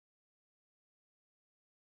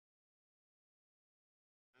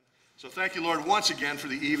So thank you, Lord, once again for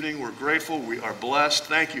the evening. We're grateful. We are blessed.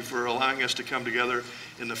 Thank you for allowing us to come together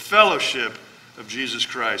in the fellowship of Jesus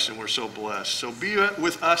Christ, and we're so blessed. So be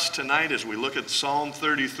with us tonight as we look at Psalm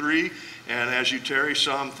 33, and as you tarry,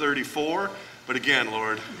 Psalm 34. But again,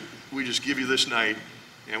 Lord, we just give you this night,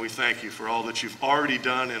 and we thank you for all that you've already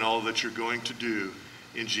done and all that you're going to do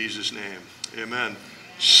in Jesus' name. Amen.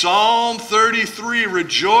 Psalm 33,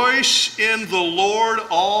 rejoice in the Lord,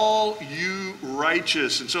 all you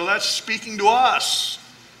righteous. And so that's speaking to us,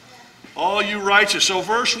 all you righteous. So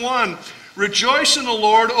verse 1, rejoice in the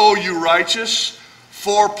Lord, O you righteous,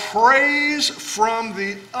 for praise from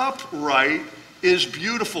the upright is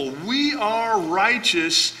beautiful. We are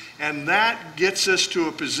righteous, and that gets us to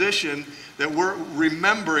a position that we're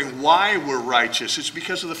remembering why we're righteous. It's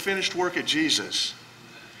because of the finished work of Jesus.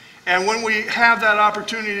 And when we have that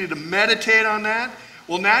opportunity to meditate on that,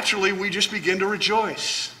 well, naturally, we just begin to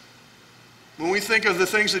rejoice. When we think of the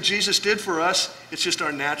things that Jesus did for us, it's just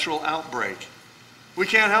our natural outbreak. We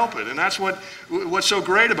can't help it, and that's what's so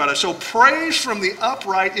great about it. So praise from the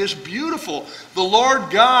upright is beautiful. The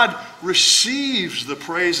Lord God receives the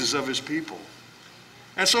praises of his people.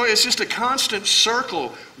 And so it's just a constant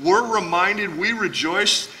circle. We're reminded, we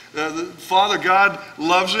rejoice. Father God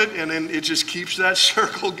loves it, and then it just keeps that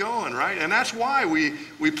circle going, right? And that's why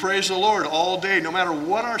we praise the Lord all day, no matter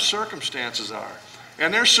what our circumstances are.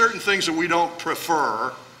 And there's certain things that we don't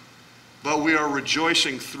prefer, but we are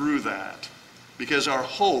rejoicing through that, because our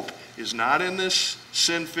hope is not in this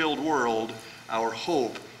sin-filled world. Our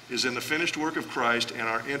hope is in the finished work of Christ and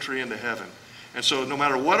our entry into heaven. And so no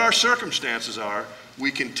matter what our circumstances are,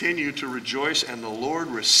 we continue to rejoice, and the Lord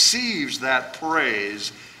receives that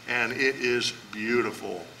praise, and it is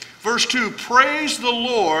beautiful. Verse 2, praise the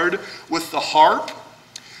Lord with the harp.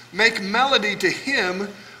 Make melody to him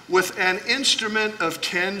with an instrument of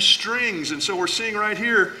 10 strings. And so we're seeing right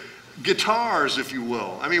here guitars, if you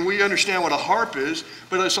will. I mean, we understand what a harp is,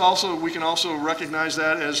 but it's also, we can also recognize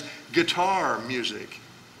that as guitar music.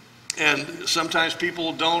 And sometimes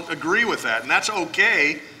people don't agree with that, and that's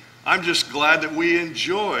okay. I'm just glad that we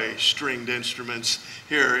enjoy stringed instruments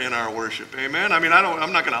here in our worship. Amen? I mean,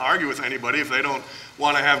 I'm not going to argue with anybody if they don't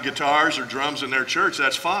want to have guitars or drums in their church.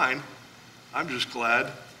 That's fine. I'm just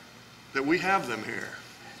glad that we have them here.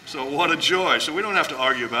 So what a joy. So we don't have to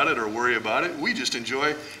argue about it or worry about it. We just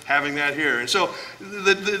enjoy having that here. And so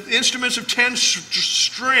the instruments of 10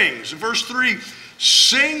 strings. Verse 3,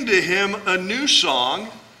 sing to him a new song,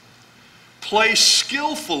 play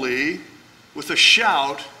skillfully with a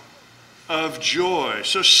shout of joy.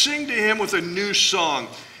 So sing to him with a new song.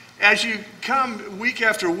 As you come week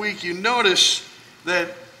after week, you notice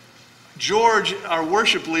that George, our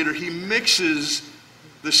worship leader, he mixes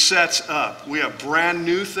the sets up. We have brand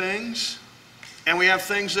new things, and we have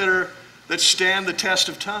things that stand the test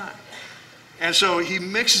of time. And so he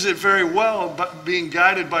mixes it very well, but being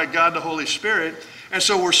guided by God the Holy Spirit. And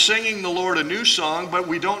so we're singing the Lord a new song, but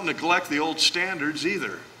we don't neglect the old standards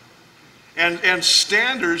either. And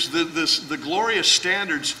standards, the glorious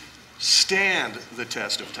standards, stand the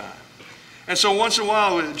test of time. And so once in a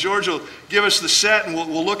while, George will give us the set, and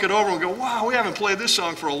we'll look it over and we'll go, wow, we haven't played this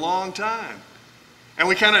song for a long time. And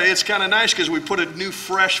it's kind of nice because we put a new,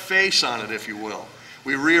 fresh face on it, if you will.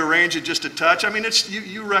 We rearrange it just a touch. I mean,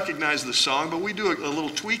 you recognize the song, but we do a little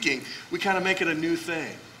tweaking. We kind of make it a new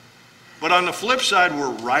thing. But on the flip side, we're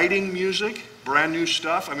writing music, brand new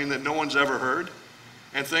stuff, I mean, that no one's ever heard.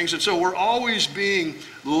 And things. And so we're always being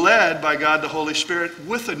led by God the Holy Spirit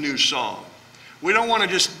with a new song. We don't want to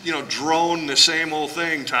just, drone the same old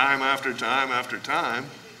thing time after time after time.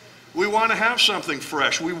 We want to have something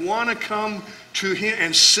fresh. We want to come to him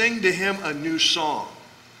and sing to him a new song.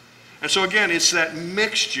 And so again, it's that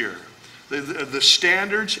mixture, the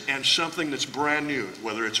standards and something that's brand new,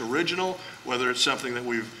 whether it's original, whether it's something that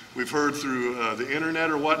we've heard through the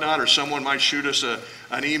internet or whatnot, or someone might shoot us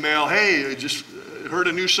an email, hey, I just heard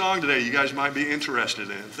a new song today you guys might be interested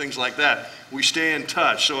in, things like that. We stay in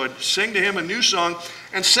touch. So sing to him a new song.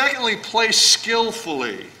 And secondly, play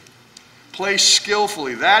skillfully. Play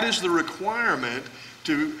skillfully. That is the requirement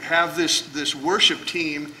to have this worship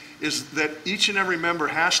team, is that each and every member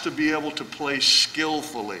has to be able to play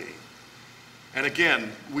skillfully. And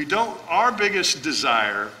again, our biggest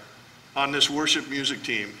desire on this worship music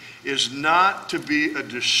team is not to be a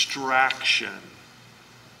distraction.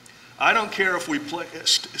 I don't care if we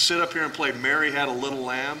sit up here and play Mary Had a Little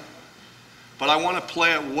Lamb, but I want to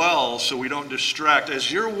play it well so we don't distract.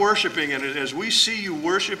 As you're worshiping and as we see you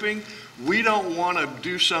worshiping, we don't want to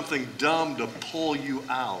do something dumb to pull you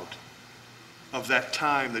out of that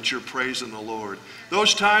time that you're praising the Lord.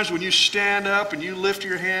 Those times when you stand up and you lift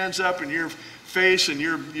your hands up and you're face and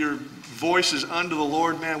your voices unto the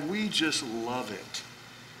Lord, man, we just love it.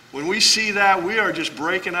 When we see that, we are just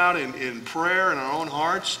breaking out in prayer in our own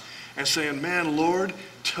hearts and saying, man, Lord,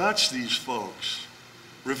 touch these folks.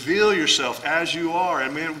 Reveal yourself as you are.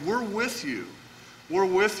 And man, we're with you. We're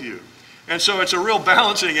with you. And so it's a real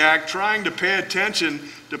balancing act trying to pay attention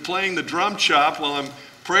to playing the drum chop while I'm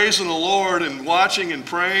praising the Lord and watching and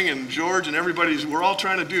praying, and George and we're all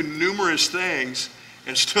trying to do numerous things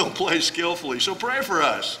and still play skillfully. So pray for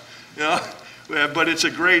us. You know? But it's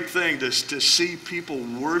a great thing to see people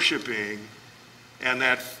worshiping and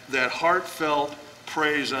that heartfelt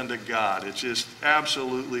praise unto God. It's just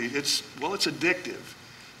absolutely, it's addictive.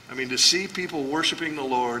 I mean, to see people worshiping the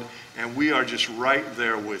Lord, and we are just right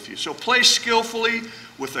there with you. So play skillfully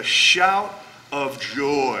with a shout of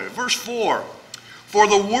joy. Verse 4, for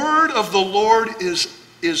the word of the Lord is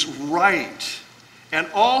right, and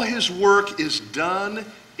all his work is done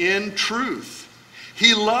in truth.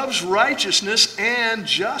 He loves righteousness and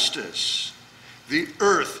justice. The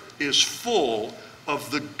earth is full of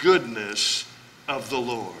the goodness of the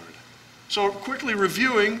Lord. So quickly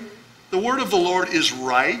reviewing, the word of the Lord is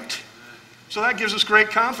right. So that gives us great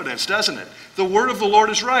confidence, doesn't it? The word of the Lord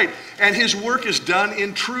is right, and his work is done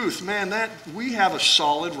in truth. Man, that we have a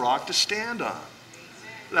solid rock to stand on.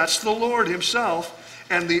 That's the Lord himself.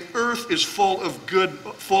 And the earth is full of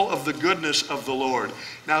the goodness of the Lord.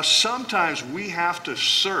 Now, sometimes we have to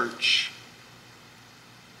search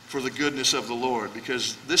for the goodness of the Lord,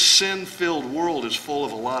 because this sin-filled world is full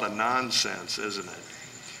of a lot of nonsense, isn't it?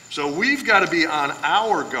 So we've got to be on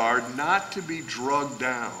our guard not to be drugged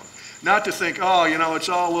down. Not to think, oh, you know, it's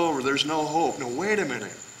all over, there's no hope. No, wait a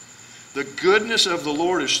minute. The goodness of the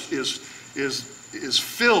Lord has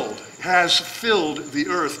filled the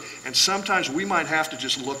earth, and sometimes we might have to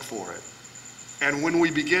just look for it. And when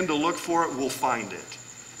we begin to look for it, we'll find it.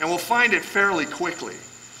 And we'll find it fairly quickly.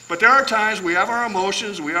 But there are times we have our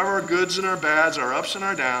emotions, we have our goods and our bads, our ups and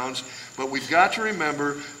our downs, but we've got to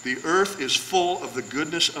remember the earth is full of the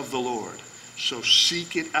goodness of the Lord. So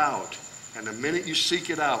seek it out. And the minute you seek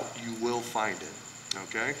it out, you will find it.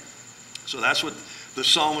 Okay? So that's what the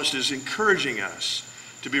psalmist is encouraging us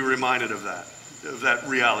to be reminded of that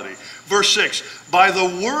reality. Verse 6, by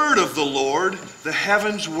the word of the Lord the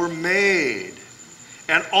heavens were made,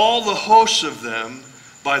 and all the hosts of them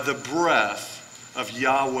by the breath of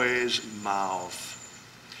Yahweh's mouth.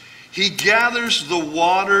 He gathers the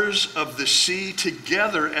waters of the sea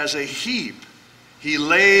together as a heap. He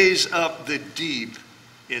lays up the deep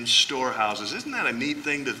in storehouses. Isn't that a neat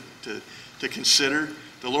thing to consider?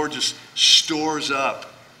 The Lord just stores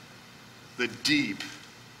up the deep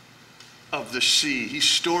of the sea. He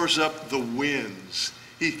stores up the winds.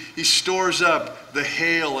 He stores up the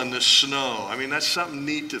hail and the snow. I mean, that's something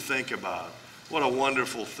neat to think about. What a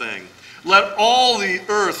wonderful thing. Let all the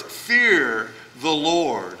earth fear the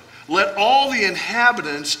Lord. Let all the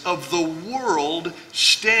inhabitants of the world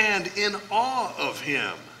stand in awe of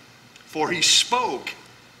him. For he spoke,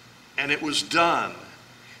 and it was done.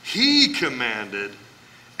 He commanded,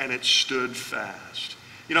 and it stood fast.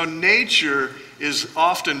 You know, nature is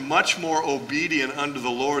often much more obedient unto the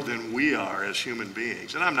Lord than we are as human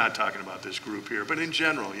beings. And I'm not talking about this group here, but in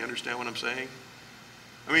general, you understand what I'm saying?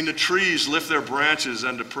 I mean, the trees lift their branches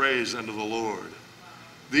unto praise unto the Lord.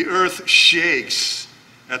 The earth shakes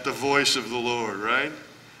at the voice of the Lord, right?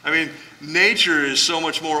 I mean, nature is so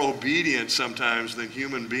much more obedient sometimes than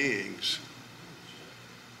human beings.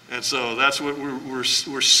 And so that's what we're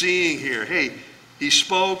seeing here. Hey, he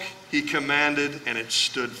spoke, he commanded, and it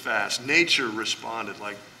stood fast. Nature responded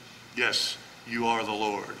like, yes, you are the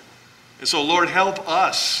Lord. And so, Lord, help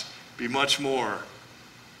us be much more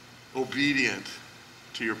obedient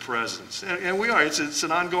to your presence. And we are. It's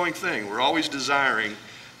an ongoing thing. We're always desiring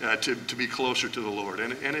to be closer to the Lord.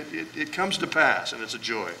 And it comes to pass, and it's a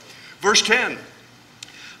joy. Verse 10,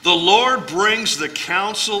 the Lord brings the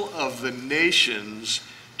counsel of the nations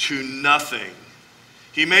to nothing.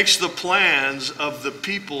 He makes the plans of the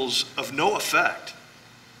peoples of no effect.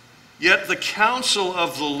 Yet the counsel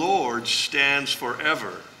of the Lord stands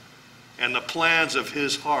forever, and the plans of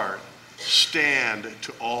his heart stand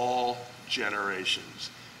to all generations.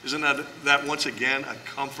 Isn't that once again a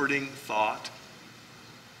comforting thought?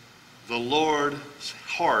 The Lord's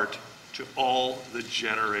heart to all the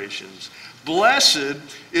generations. Blessed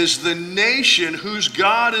is the nation whose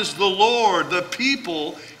God is the Lord, the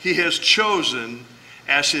people he has chosen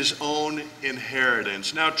as his own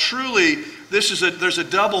inheritance. Now truly, there's a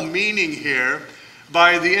double meaning here.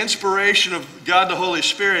 By the inspiration of God the Holy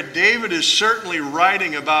Spirit, David is certainly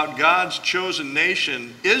writing about God's chosen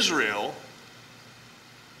nation, Israel,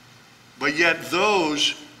 but yet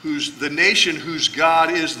those the nation whose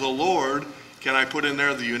God is the Lord. Can I put in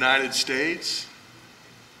there the United States?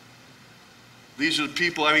 These are the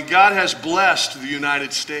people, God has blessed the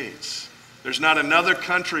United States. There's not another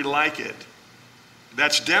country like it.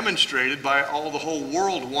 That's demonstrated by the whole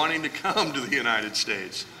world wanting to come to the United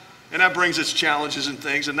States. And that brings its challenges and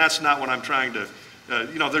things, and that's not what I'm trying to,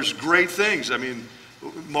 there's great things.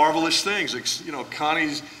 Marvelous things.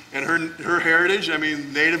 Connie's and her heritage,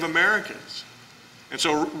 Native Americans. And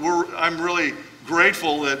so I'm really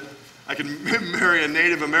grateful that I can marry a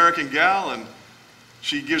Native American gal and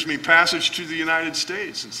she gives me passage to the United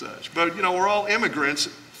States and such. But, we're all immigrants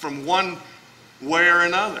from one way or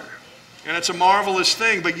another. And it's a marvelous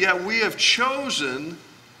thing, but yet we have chosen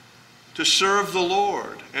to serve the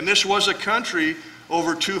Lord. And this was a country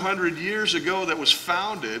over 200 years ago that was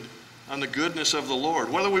founded on the goodness of the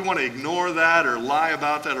Lord. Whether we want to ignore that or lie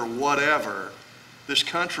about that or whatever, this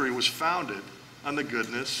country was founded on the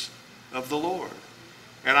goodness of the Lord.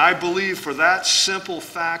 And I believe for that simple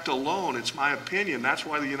fact alone, it's my opinion, that's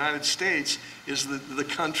why the United States is the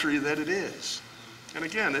country that it is. And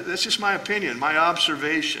again, that's just my opinion, my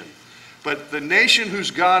observation. But the nation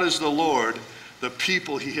whose God is the Lord, the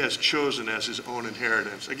people he has chosen as his own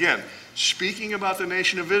inheritance. Again, speaking about the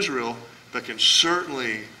nation of Israel, but can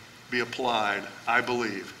certainly be applied, I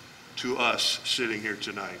believe, to us sitting here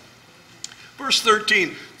tonight. Verse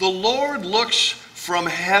 13, the Lord looks from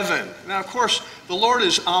heaven. Now, of course, the Lord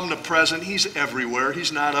is omnipresent. He's everywhere.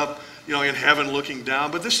 He's not up, in heaven looking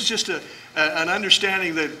down. But this is just an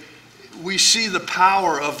understanding that we see the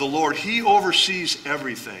power of the Lord. He oversees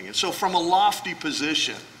everything. And so from a lofty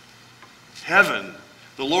position, heaven,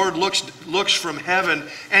 the Lord looks from heaven,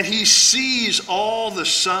 and he sees all the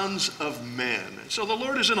sons of men. And so the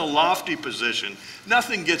Lord is in a lofty position.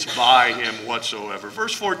 Nothing gets by him whatsoever.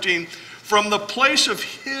 Verse 14, from the place of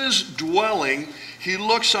his dwelling, he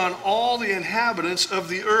looks on all the inhabitants of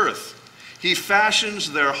the earth. He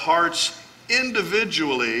fashions their hearts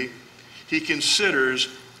individually. He considers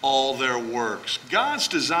all their works. God's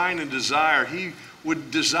design and desire, he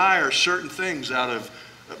would desire certain things out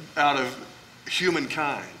of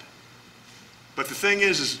humankind. But the thing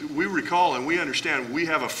is we recall and we understand we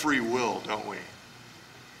have a free will, don't we?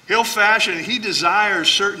 He'll fashion, he desires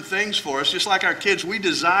certain things for us, just like our kids, we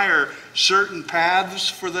desire certain paths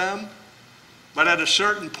for them. But at a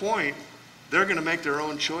certain point, they're going to make their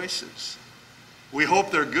own choices. We hope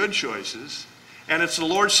they're good choices. And it's the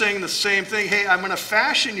Lord saying the same thing. Hey, I'm going to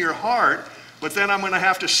fashion your heart, but then I'm going to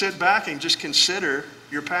have to sit back and just consider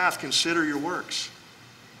your path, consider your works.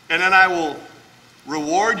 And then I will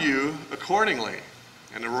reward you accordingly.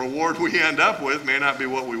 And the reward we end up with may not be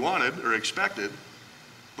what we wanted or expected,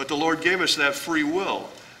 but the Lord gave us that free will.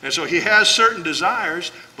 And so he has certain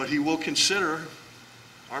desires, but he will consider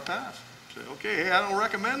our path. Say, okay, hey, I don't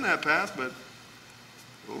recommend that path, but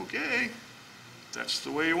okay, that's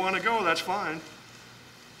the way you want to go, that's fine.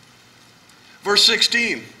 Verse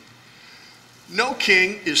 16, no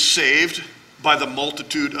king is saved by the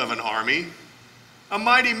multitude of an army. A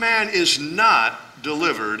mighty man is not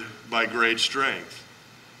delivered by great strength.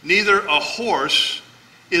 Neither a horse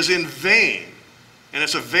is in vain, and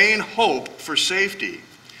it's a vain hope for safety.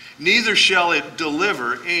 Neither shall it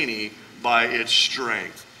deliver any by its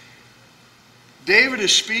strength. David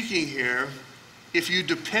is speaking here, if you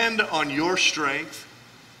depend on your strength,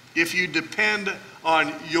 if you depend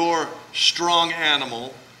on your strong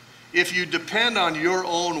animal, if you depend on your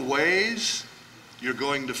own ways, you're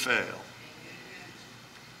going to fail.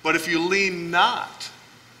 But if you lean not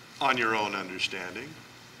on your own understanding,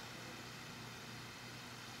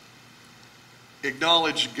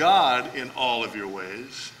 acknowledge God in all of your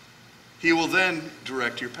ways, he will then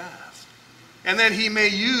direct your path. And then he may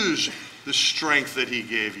use the strength that he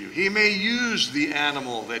gave you. He may use the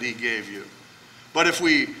animal that he gave you. But if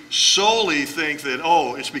we solely think that,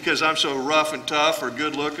 oh, it's because I'm so rough and tough or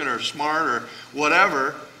good looking or smart or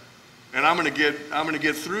whatever, and I'm going to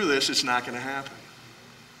get through this, it's not going to happen.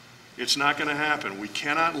 It's not going to happen. We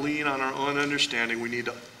cannot lean on our own understanding. We need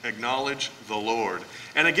to acknowledge the Lord.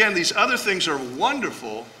 And again, these other things are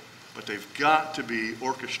wonderful, but they've got to be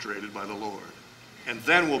orchestrated by the Lord. And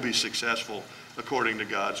then we'll be successful according to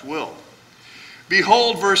God's will.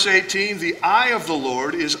 Behold, verse 18, the eye of the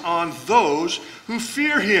Lord is on those who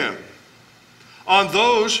fear him, on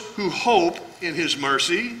those who hope in his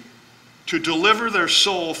mercy, to deliver their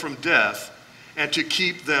soul from death and to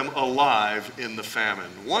keep them alive in the famine.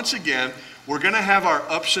 Once again, we're going to have our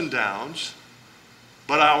ups and downs,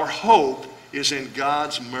 but our hope is in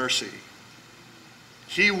God's mercy.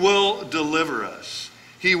 He will deliver us.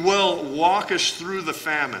 He will walk us through the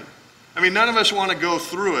famine. I mean, none of us want to go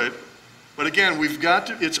through it, But again,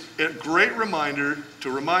 it's a great reminder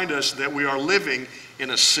to remind us that we are living in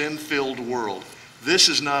a sin-filled world. This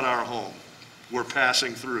is not our home. We're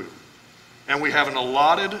passing through. And we have an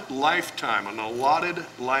allotted lifetime, an allotted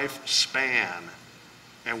lifespan.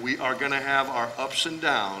 And we are going to have our ups and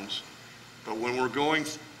downs. But when we're going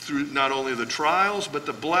through not only the trials, but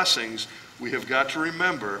the blessings, we have got to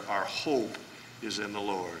remember our hope is in the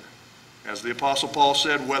Lord. As the Apostle Paul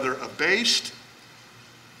said, whether abased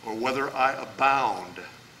or whether I abound,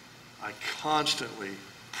 I constantly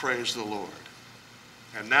praise the Lord.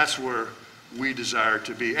 And that's where we desire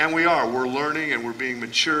to be. And we are. We're learning and we're being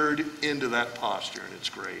matured into that posture, and it's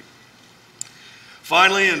great.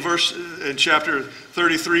 Finally, in chapter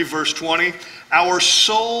 33, verse 20, our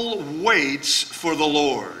soul waits for the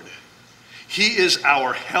Lord. He is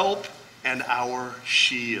our help and our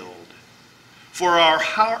shield. For our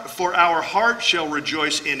heart shall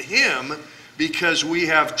rejoice in him, because we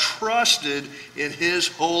have trusted in his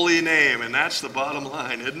holy name. And that's the bottom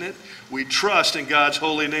line, isn't it? We trust in God's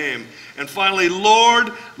holy name. And finally,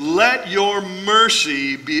 Lord, let your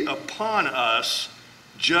mercy be upon us,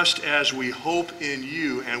 just as we hope in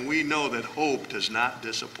you. And we know that hope does not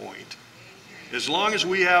disappoint. As long as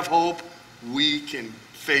we have hope, we can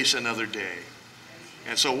face another day.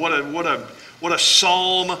 And so what a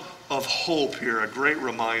psalm of hope here, a great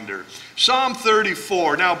reminder. Psalm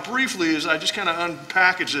 34. Now briefly, as I just kind of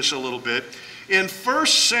unpackage this a little bit, in 1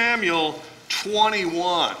 Samuel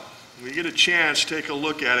 21, when you get a chance, take a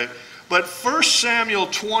look at it. But 1 Samuel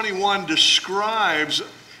 21 describes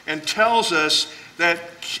and tells us that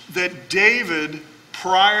David,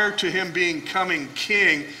 prior to him becoming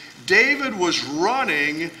king, David was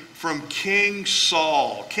running from King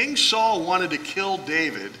Saul. King Saul wanted to kill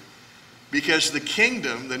David because the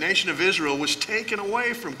kingdom, the nation of Israel, was taken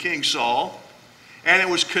away from King Saul. And it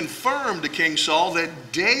was confirmed to King Saul that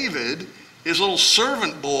David, his little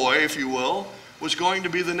servant boy, if you will, was going to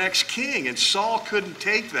be the next king. And Saul couldn't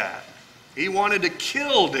take that. He wanted to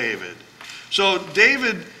kill David. So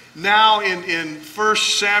David now in 1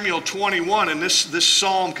 Samuel 21, and this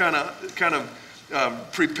psalm kind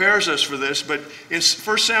of prepares us for this, but in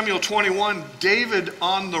 1 Samuel 21, David,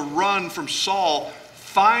 on the run from Saul,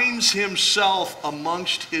 finds himself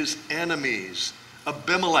amongst his enemies,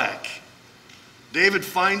 Abimelech. David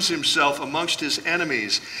finds himself amongst his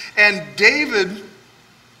enemies. And David,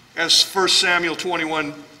 as 1 Samuel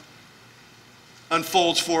 21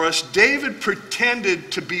 unfolds for us, David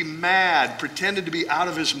pretended to be mad, pretended to be out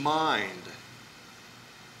of his mind.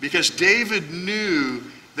 Because David knew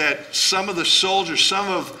that some of the soldiers, some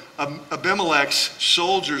of Abimelech's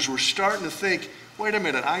soldiers were starting to think, wait a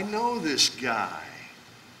minute, I know this guy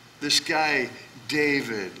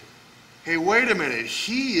David. Hey, wait a minute,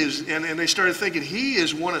 he is, and they started thinking, he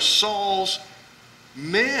is one of Saul's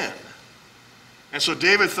men. And so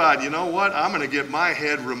David thought, you know what, I'm going to get my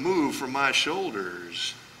head removed from my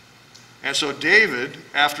shoulders. And so David,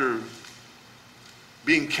 after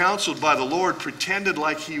being counseled by the Lord, pretended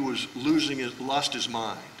like he was lost his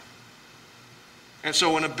mind. And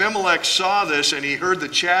so when Abimelech saw this and he heard the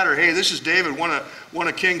chatter, hey, this is David, one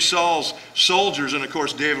of King Saul's soldiers, and of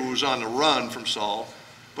course David was on the run from Saul.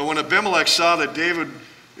 But when Abimelech saw that David,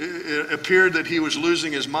 it appeared that he was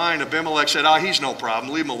losing his mind, Abimelech said, he's no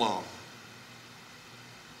problem, leave him alone.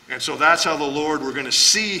 And so that's how the Lord, we're going to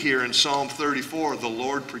see here in Psalm 34, the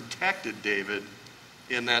Lord protected David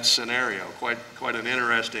in that scenario. Quite an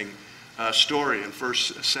interesting story in 1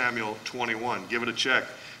 Samuel 21. Give it a check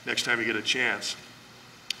next time you get a chance.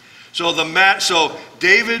 So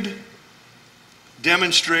David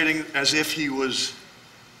demonstrating as if he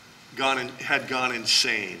had gone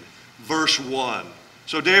insane. Verse 1.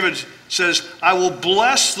 So David says, I will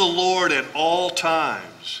bless the Lord at all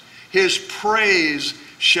times. His praise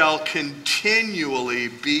shall continually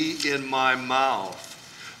be in my mouth.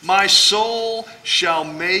 My soul shall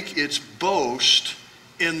make its boast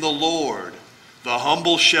in the Lord. The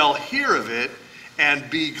humble shall hear of it and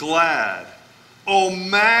be glad. Oh,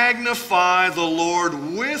 magnify the Lord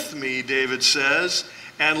with me, David says,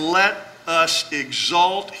 and let us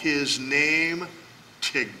exalt his name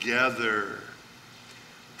together.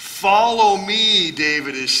 Follow me,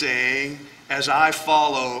 David is saying, as I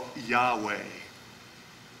follow Yahweh.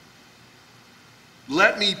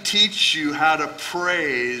 Let me teach you how to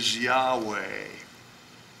praise Yahweh.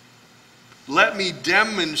 Let me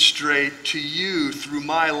demonstrate to you through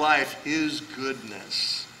my life his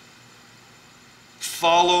goodness.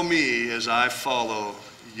 Follow me as I follow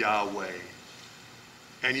Yahweh.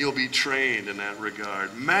 And you'll be trained in that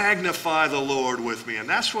regard. Magnify the Lord with me. And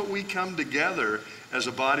that's what we come together as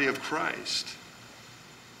a body of Christ.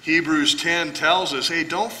 Hebrews 10 tells us, hey,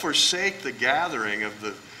 don't forsake the gathering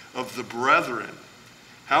of the brethren.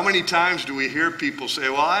 How many times do we hear people say,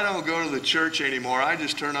 well, I don't go to the church anymore. I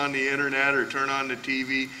just turn on the internet or turn on the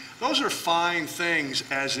TV. Those are fine things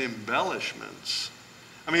as embellishments.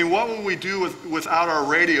 I mean, what would we do without our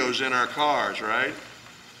radios in our cars, right?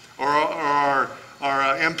 Or our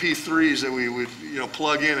MP3s that we would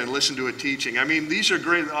plug in and listen to a teaching. I mean, these are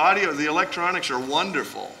great. The audio, the electronics are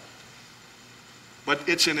wonderful. But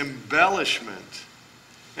it's an embellishment.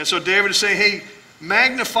 And so David is saying, hey,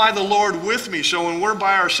 magnify the Lord with me. So when we're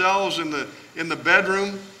by ourselves in the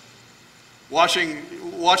bedroom,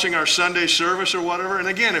 watching our Sunday service or whatever, and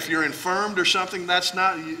again, if you're infirmed or something, that's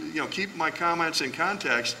not, keep my comments in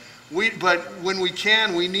context. But when we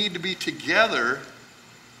can, we need to be together,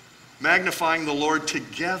 magnifying the Lord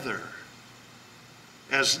together,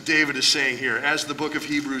 as David is saying here, as the book of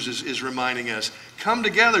Hebrews is reminding us. Come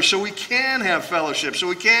together so we can have fellowship, so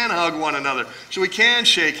we can hug one another, so we can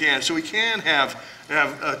shake hands, so we can have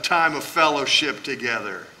a time of fellowship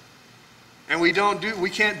together. And we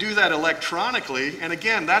can't do that electronically. And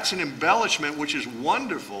again, that's an embellishment, which is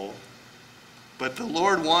wonderful. But the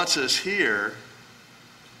Lord wants us here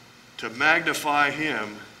to magnify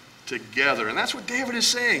him together. And that's what David is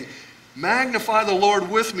saying. Magnify the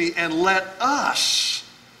Lord with me, and let us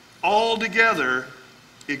all together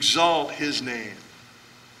exalt his name.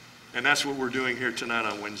 And that's what we're doing here tonight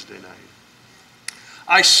on Wednesday night.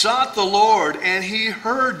 I sought the Lord, and he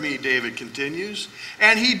heard me, David continues,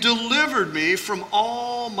 and he delivered me from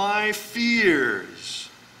all my fears.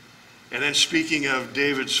 And then speaking of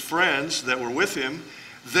David's friends that were with him,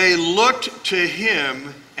 they looked to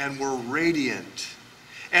him and were radiant,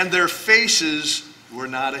 and their faces were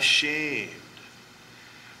not ashamed.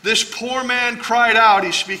 This poor man cried out.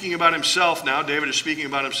 He's speaking about himself now. David is speaking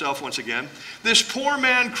about himself once again. This poor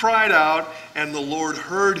man cried out, and the Lord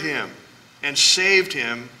heard him and saved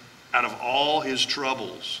him out of all his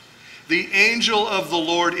troubles. The angel of the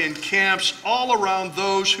Lord encamps all around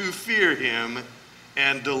those who fear him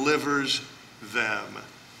and delivers them.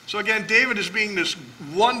 So again, David is being this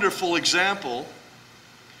wonderful example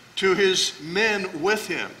to his men with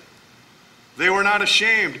him. They were not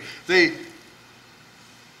ashamed. They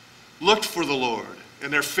looked for the Lord,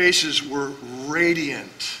 and their faces were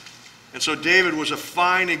radiant. And so David was a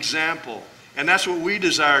fine example. And that's what we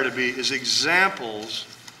desire to be, is examples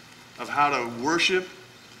of how to worship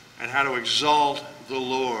and how to exalt the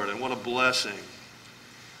Lord. And what a blessing.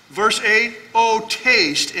 Verse 8, oh,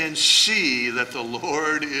 taste and see that the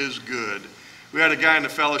Lord is good. We had a guy in the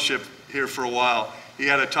fellowship here for a while. He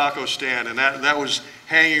had a taco stand, and that was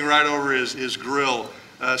hanging right over his grill.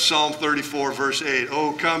 Psalm 34, verse 8.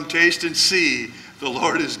 Oh, come taste and see the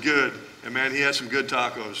Lord is good. And man, he had some good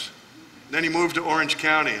tacos. Then he moved to Orange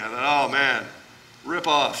County. I thought, oh man, rip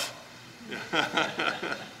off.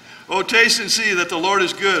 Oh, taste and see that the Lord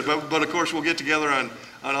is good. But of course, we'll get together on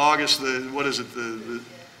August the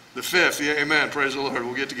 5th. Yeah, amen. Praise the Lord.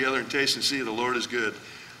 We'll get together and taste and see the Lord is good.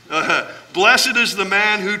 Blessed is the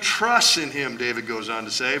man who trusts in him, David goes on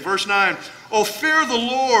to say. Verse 9, oh, fear the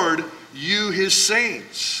Lord, you his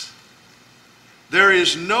saints. There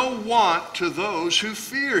is no want to those who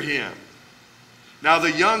fear him. Now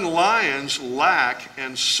the young lions lack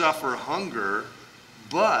and suffer hunger,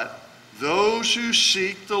 but those who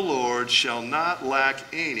seek the Lord shall not lack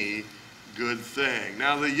any good thing.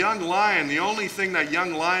 Now the young lion, the only thing that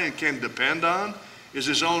young lion can depend on is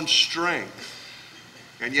his own strength.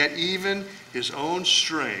 And yet even his own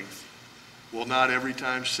strength will not every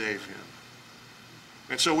time save him.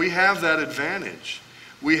 And so we have that advantage.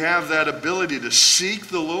 We have that ability to seek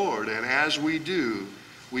the Lord, and as we do,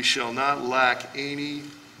 we shall not lack any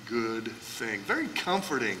good thing. Very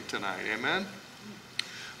comforting tonight, amen?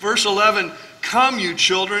 Verse 11, come you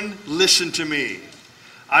children, listen to me.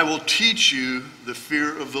 I will teach you the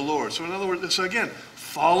fear of the Lord. So in other words, so again,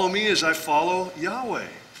 follow me as I follow Yahweh.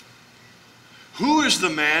 Who is the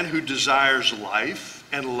man who desires life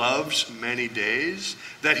and loves many days,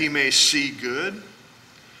 that he may see good?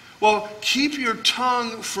 Well, keep your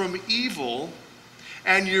tongue from evil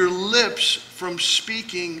and your lips from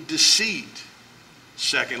speaking deceit.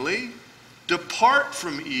 Secondly, depart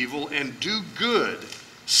from evil and do good.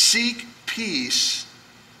 Seek peace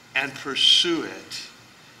and pursue it.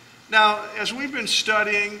 Now, as we've been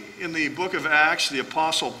studying in the book of Acts, the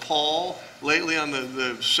Apostle Paul, lately on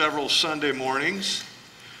the several Sunday mornings,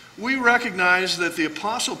 we recognize that the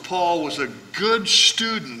Apostle Paul was a good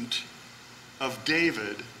student of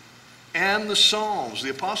David and the Psalms. The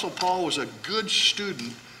Apostle Paul was a good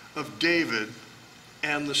student of David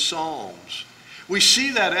and the Psalms. We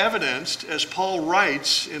see that evidenced as Paul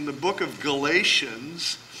writes in the book of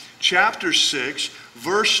Galatians chapter 6,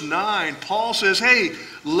 verse 9, Paul says, hey,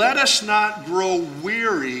 let us not grow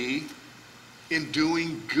weary in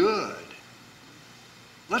doing good.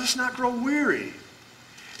 Let us not grow weary.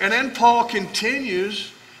 And then Paul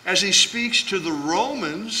continues as he speaks to the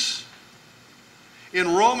Romans.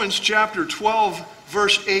 In Romans chapter 12,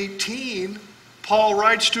 verse 18, Paul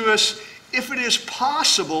writes to us, if it is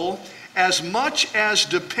possible, as much as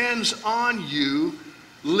depends on you,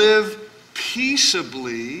 live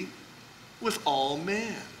peaceably with all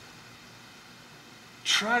men.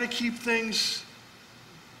 Try to keep things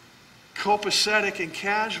copacetic and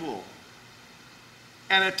casual.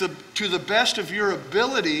 And to the best of your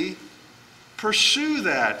ability, pursue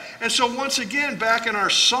that. And so once again, back in our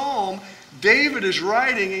psalm, David is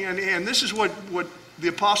writing, and this is what the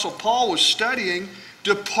Apostle Paul was studying,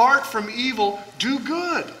 depart from evil, do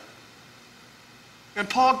good. And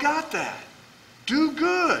Paul got that. Do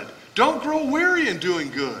good. Don't grow weary in doing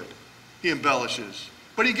good, he embellishes.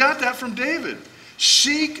 But he got that from David.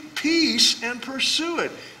 Seek peace and pursue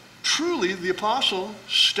it. Truly, the apostle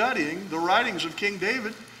studying the writings of King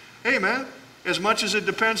David, hey man, as much as it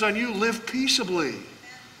depends on you, live peaceably.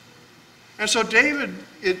 And so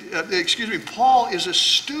Paul is a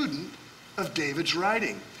student of David's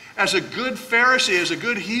writing. As a good Pharisee, as a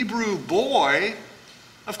good Hebrew boy,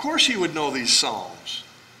 of course he would know these Psalms.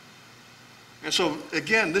 And so,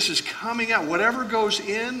 again, this is coming out. Whatever goes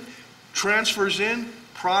in, transfers in,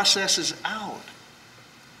 processes out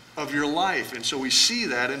of your life. And so we see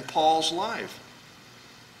that in Paul's life.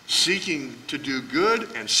 Seeking to do good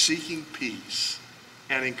and seeking peace.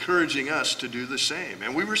 And encouraging us to do the same.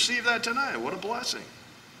 And we receive that tonight. What a blessing.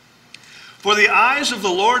 For the eyes of the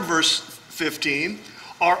Lord, verse 15,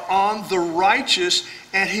 are on the righteous,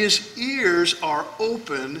 and his ears are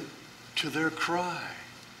open to their cry.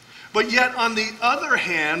 But yet on the other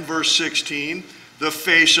hand, verse 16, the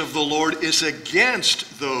face of the Lord is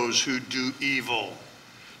against those who do evil,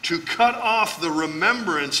 to cut off the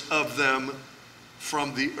remembrance of them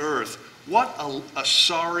from the earth. What a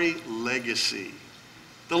sorry legacy.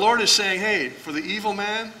 The Lord is saying, hey, for the evil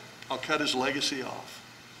man, I'll cut his legacy off.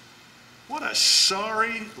 What a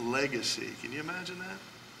sorry legacy. Can you imagine that?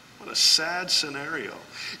 What a sad scenario.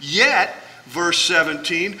 Yet, verse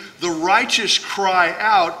 17, the righteous cry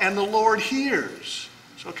out and the Lord hears.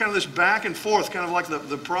 So kind of this back and forth, kind of like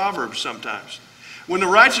the Proverbs sometimes. When the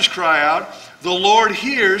righteous cry out, the Lord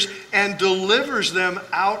hears and delivers them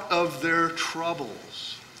out of their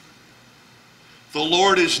troubles. The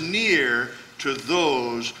Lord is near to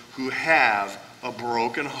those who have a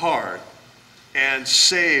broken heart and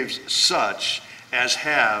saves such as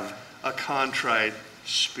have a contrite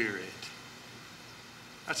spirit.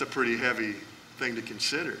 That's a pretty heavy thing to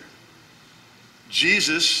consider.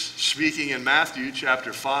 Jesus, speaking in Matthew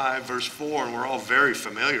chapter 5, verse 4, and we're all very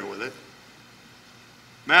familiar with it.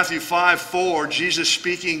 Matthew 5:4, Jesus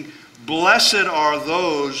speaking, blessed are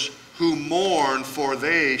those who mourn, for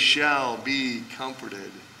they shall be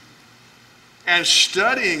comforted. And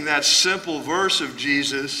studying that simple verse of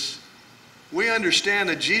Jesus, we understand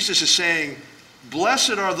that Jesus is saying,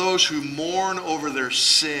 blessed are those who mourn over their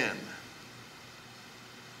sin.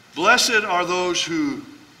 Blessed are those who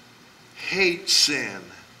hate sin.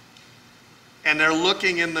 And they're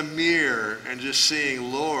looking in the mirror and just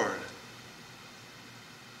seeing, Lord,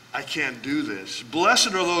 I can't do this. Blessed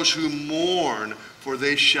are those who mourn, for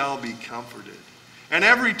they shall be comforted. And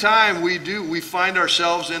every time we do, we find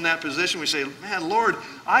ourselves in that position. We say, man, Lord,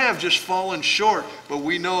 I have just fallen short. But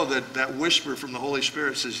we know that that whisper from the Holy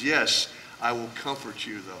Spirit says, yes, I will comfort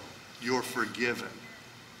you, though. You're forgiven.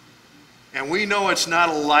 And we know it's not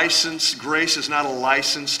a license. Grace is not a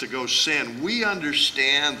license to go sin. We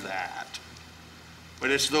understand that. But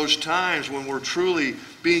it's those times when we're truly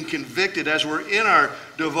being convicted as we're in our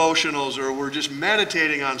devotionals or we're just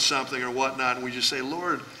meditating on something or whatnot, and we just say,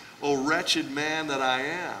 Lord, oh wretched man that I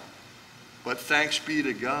am. But thanks be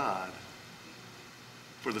to God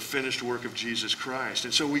for the finished work of Jesus Christ.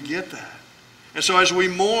 And so we get that. And so as we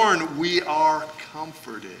mourn, we are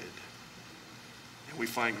comforted. And we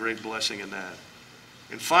find great blessing in that.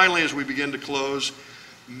 And finally, as we begin to close,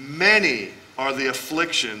 many are the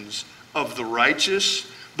afflictions of the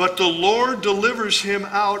righteous, but the Lord delivers him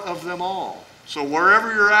out of them all. So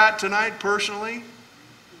wherever you're at tonight personally,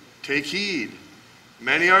 take heed.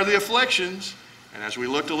 Many are the afflictions, and as we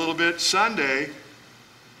looked a little bit Sunday,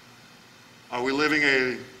 are we living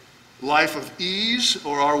a life of ease,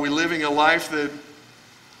 or are we living a life that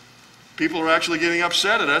people are actually getting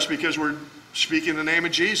upset at us because we're speaking the name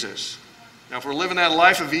of Jesus? Now, if we're living that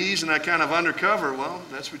life of ease and that kind of undercover, well,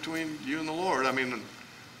 that's between you and the Lord. I mean,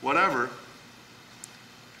 whatever.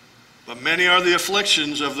 But many are the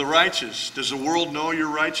afflictions of the righteous. Does the world know you're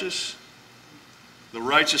righteous? The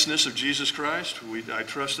righteousness of Jesus Christ? I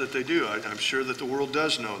trust that they do. I'm sure that the world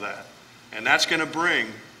does know that. And that's going to bring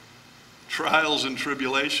trials and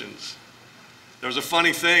tribulations. There was a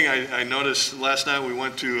funny thing I noticed last night. We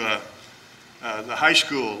went to the high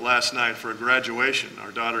school last night for a graduation.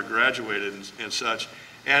 Our daughter graduated and such.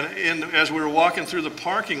 And as we were walking through the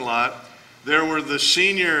parking lot, there were the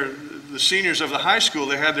seniors of the high school.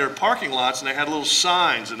 They had their parking lots, and they had little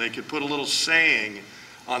signs, and they could put a little saying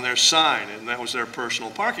on their sign, and that was their personal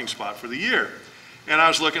parking spot for the year. And I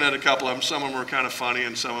was looking at a couple of them. Some of them were kind of funny,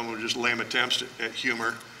 and some of them were just lame attempts at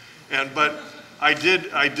humor. But I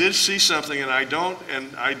did see something, and I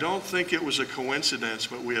don't think it was a coincidence,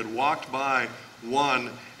 but we had walked by one,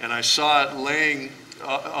 and I saw it laying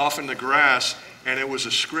off in the grass, and it was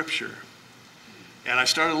a scripture. And I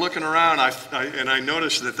started looking around, and I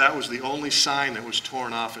noticed that was the only sign that was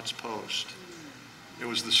torn off its post. It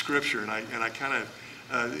was the scripture, and I kind of,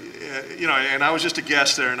 and I was just a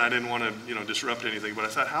guest there, and I didn't want to, disrupt anything. But I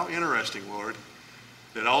thought, how interesting, Lord,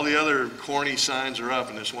 that all the other corny signs are up,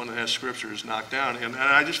 and this one that has scripture is knocked down. And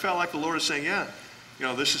I just felt like the Lord is saying, yeah,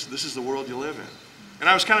 this is the world you live in. And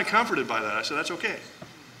I was kind of comforted by that. I said, that's okay.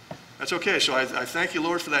 That's okay. So I thank you,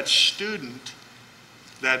 Lord, for that student,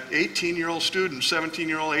 that 18-year-old student,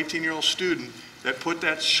 17-year-old, 18-year-old student that put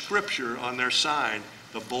that scripture on their sign,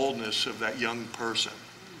 the boldness of that young person.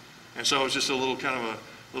 And so it was just a little kind of a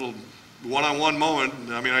little one-on-one moment.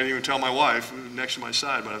 I mean, I didn't even tell my wife next to my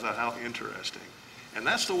side, but I thought, how interesting. And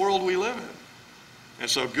that's the world we live in. And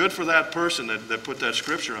so good for that person that put that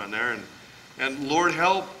scripture on there. And Lord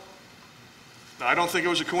help. I don't think it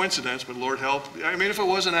was a coincidence, but Lord help. I mean, if it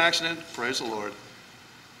was an accident, praise the Lord.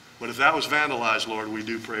 But if that was vandalized, Lord, we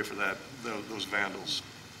do pray for those vandals.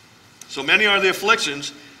 So many are the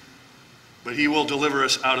afflictions, but he will deliver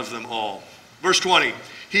us out of them all. Verse 20,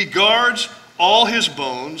 he guards all his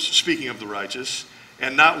bones, speaking of the righteous,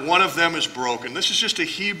 and not one of them is broken. This is just a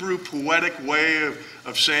Hebrew poetic way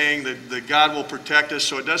of saying that God will protect us.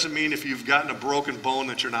 So it doesn't mean if you've gotten a broken bone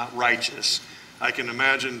that you're not righteous. I can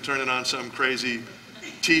imagine turning on some crazy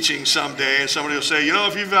teaching someday, and somebody will say,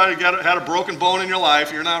 if you've had a broken bone in your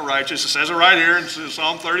life, you're not righteous. It says it right here in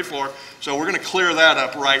Psalm 34. So we're going to clear that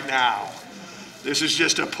up right now. This is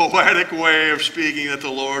just a poetic way of speaking that the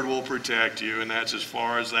Lord will protect you, and that's as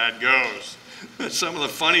far as that goes. Some of the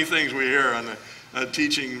funny things we hear on the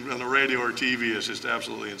teaching on the radio or TV is just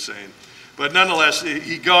absolutely insane. But nonetheless,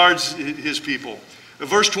 he guards his people.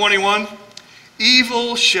 Verse 21,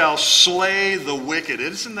 evil shall slay the wicked.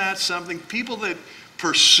 Isn't that something? People that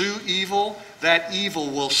pursue evil, that evil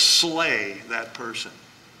will slay that person.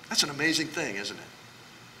 That's an amazing thing, isn't it?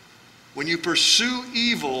 When you pursue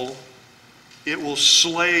evil, it will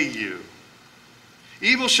slay you.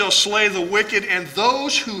 Evil shall slay the wicked, and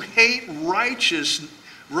those who hate the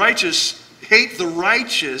righteous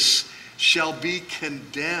shall be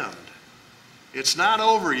condemned. It's not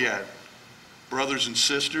over yet, brothers and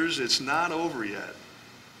sisters. It's not over yet.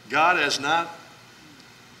 God has not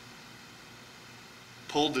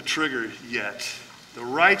pulled the trigger yet. The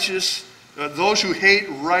righteous, those who hate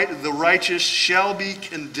the righteous shall be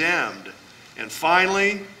condemned. And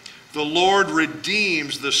finally, the Lord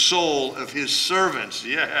redeems the soul of his servants.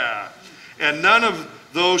 Yeah. And none of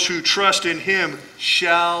those who trust in him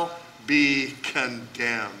shall be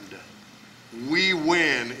condemned. We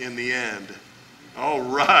win in the end. All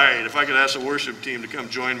right. If I could ask the worship team to come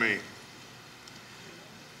join me.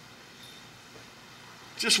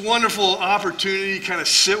 Just wonderful opportunity to kind of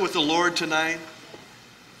sit with the Lord tonight.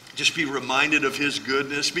 Just be reminded of his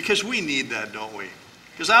goodness, because we need that, don't we?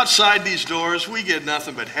 Because outside these doors, we get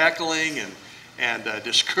nothing but heckling and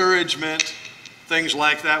discouragement, things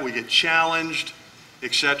like that. We get challenged,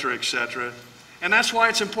 etc., etc. And that's why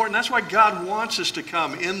it's important. That's why God wants us to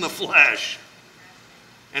come in the flesh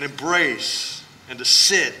and embrace and to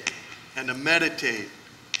sit and to meditate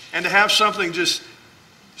and to have something just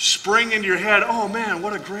spring into your head. Oh man,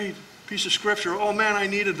 what a great piece of scripture. Oh man, I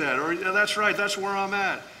needed that. Or yeah, that's right, that's where I'm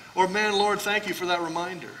at. Or man, Lord, thank you for that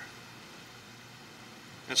reminder.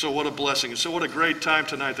 And so what a blessing. And so what a great time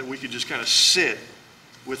tonight that we could just kind of sit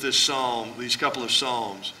with this psalm, these couple of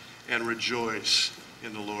psalms, and rejoice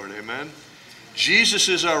in the Lord. Amen. Jesus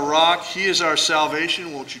is our rock. He is our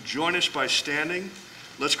salvation. Won't you join us by standing?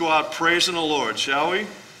 Let's go out praising the Lord, shall we?